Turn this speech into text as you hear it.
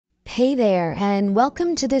Hey there, and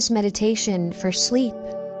welcome to this meditation for sleep.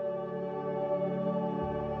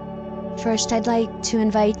 First, I'd like to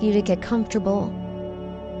invite you to get comfortable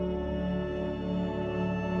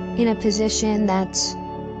in a position that's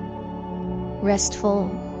restful,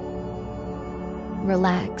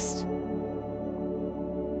 relaxed,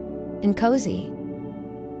 and cozy.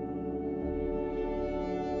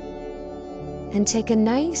 And take a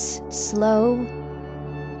nice, slow,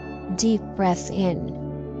 deep breath in.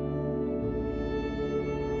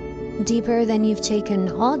 Deeper than you've taken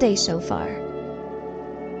all day so far.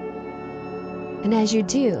 And as you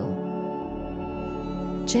do,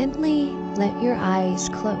 gently let your eyes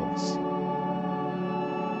close.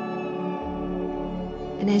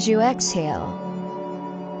 And as you exhale,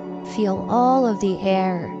 feel all of the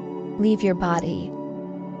air leave your body.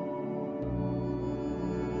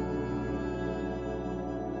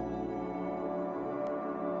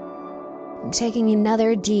 Taking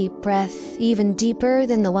another deep breath, even deeper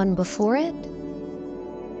than the one before it.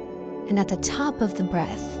 And at the top of the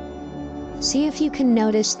breath, see if you can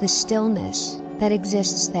notice the stillness that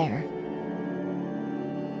exists there.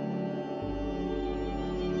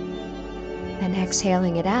 And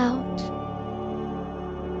exhaling it out,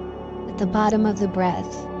 at the bottom of the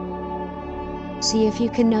breath, see if you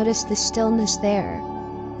can notice the stillness there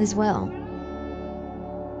as well.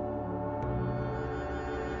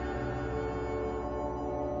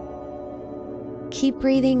 Keep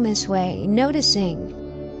breathing this way,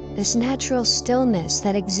 noticing this natural stillness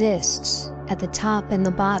that exists at the top and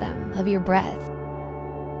the bottom of your breath.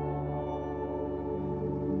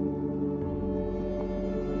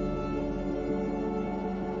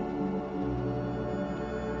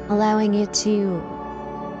 Allowing it to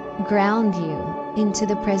ground you into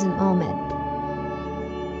the present moment.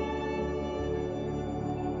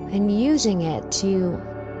 And using it to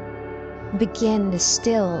begin to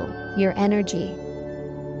still your energy.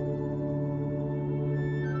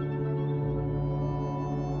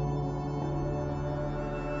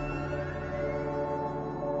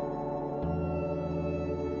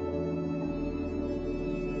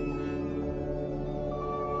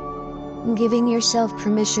 Giving yourself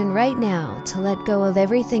permission right now to let go of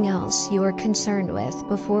everything else you were concerned with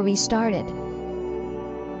before we started.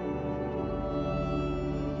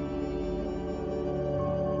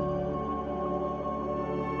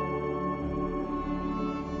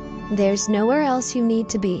 There's nowhere else you need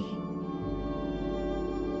to be.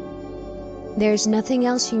 There's nothing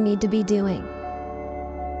else you need to be doing.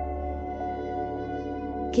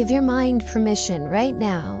 Give your mind permission right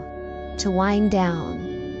now to wind down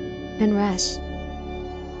and rest.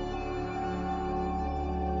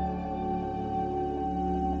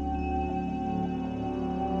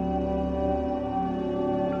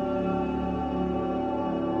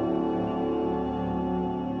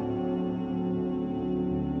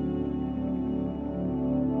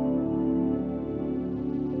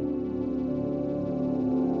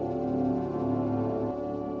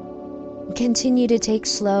 Continue to take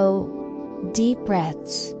slow, deep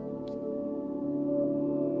breaths.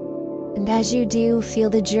 And as you do, feel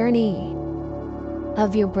the journey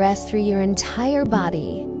of your breath through your entire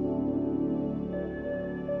body,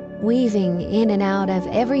 weaving in and out of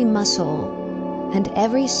every muscle and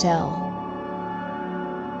every cell,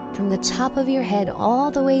 from the top of your head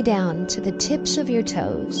all the way down to the tips of your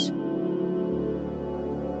toes.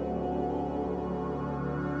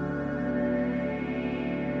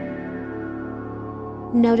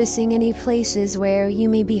 Noticing any places where you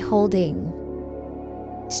may be holding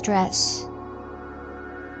stress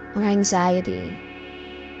or anxiety.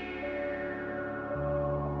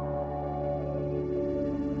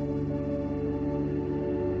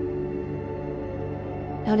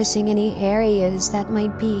 Noticing any areas that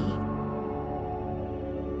might be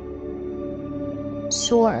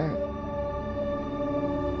sore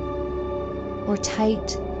or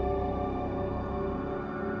tight.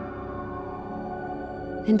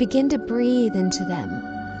 And begin to breathe into them.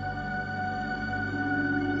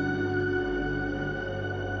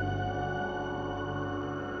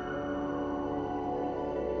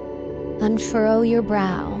 Unfurrow your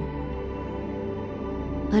brow.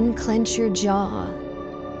 Unclench your jaw.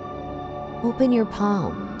 Open your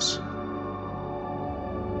palms.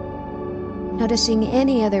 Noticing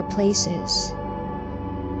any other places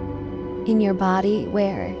in your body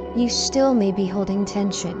where you still may be holding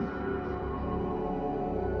tension.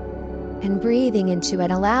 And breathing into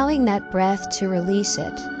it, allowing that breath to release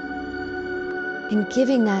it. And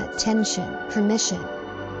giving that tension permission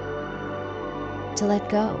to let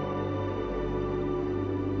go.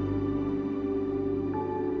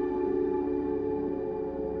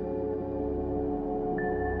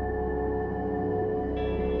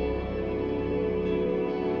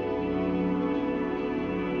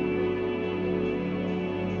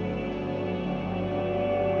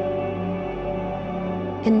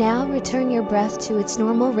 And now return your breath to its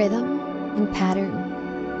normal rhythm and pattern.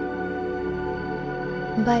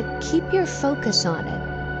 But keep your focus on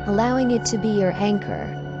it, allowing it to be your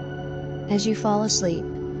anchor as you fall asleep.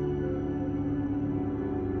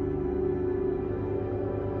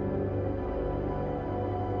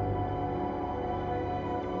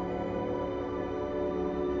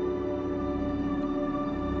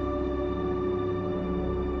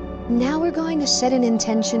 Now we're going to set an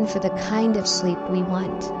intention for the kind of sleep we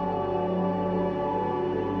want.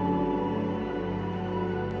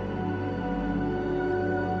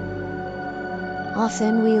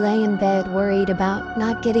 Often we lay in bed worried about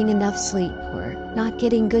not getting enough sleep or not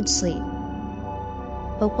getting good sleep.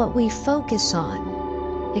 But what we focus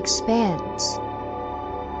on expands.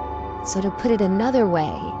 So to put it another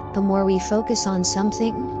way, the more we focus on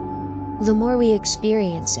something, the more we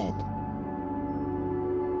experience it.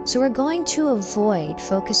 So we're going to avoid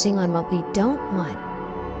focusing on what we don't want.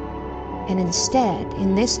 And instead,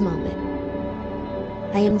 in this moment,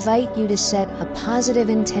 I invite you to set a positive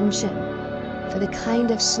intention for the kind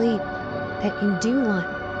of sleep that you do want.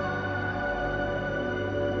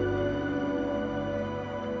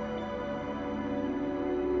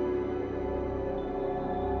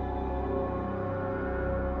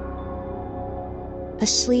 A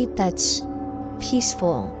sleep that's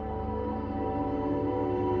peaceful,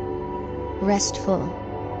 restful,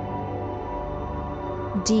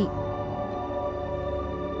 deep,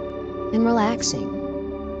 and relaxing.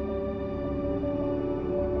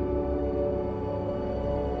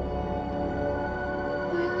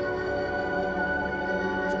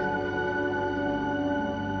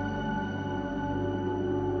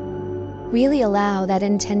 Really allow that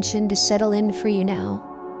intention to settle in for you now.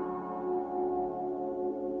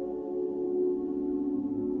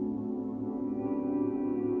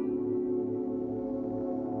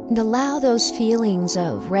 And allow those feelings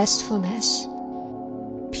of restfulness,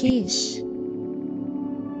 peace,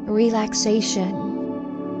 relaxation,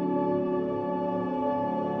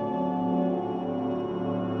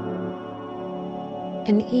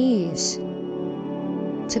 and ease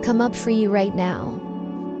to come up for you right now.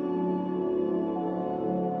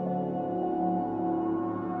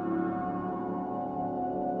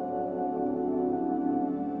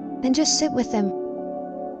 And just sit with them.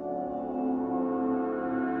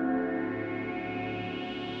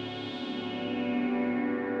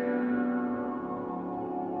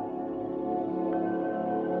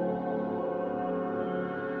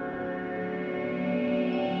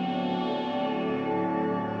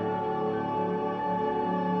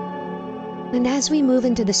 And as we move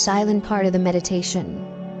into the silent part of the meditation,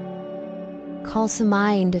 call to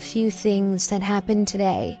mind a few things that happened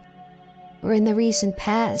today or in the recent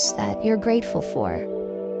past that you're grateful for.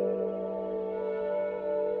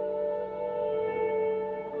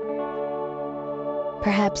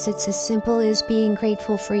 Perhaps it's as simple as being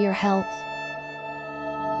grateful for your health,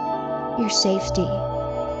 your safety,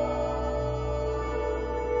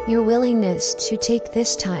 your willingness to take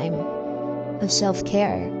this time of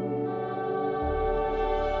self-care.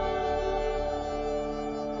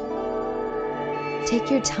 Take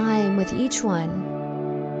your time with each one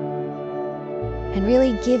and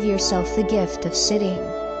really give yourself the gift of sitting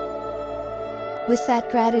with that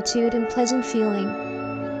gratitude and pleasant feeling,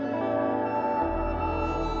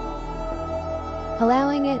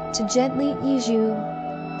 allowing it to gently ease you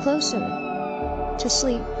closer to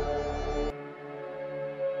sleep.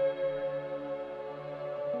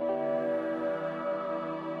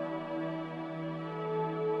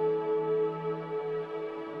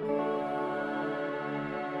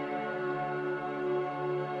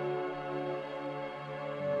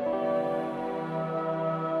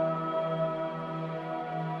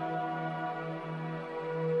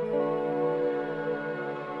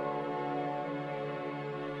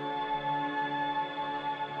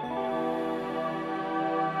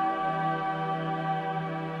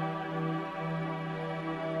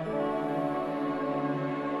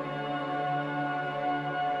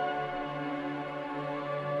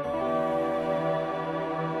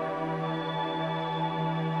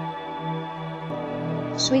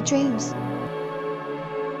 Sweet dreams.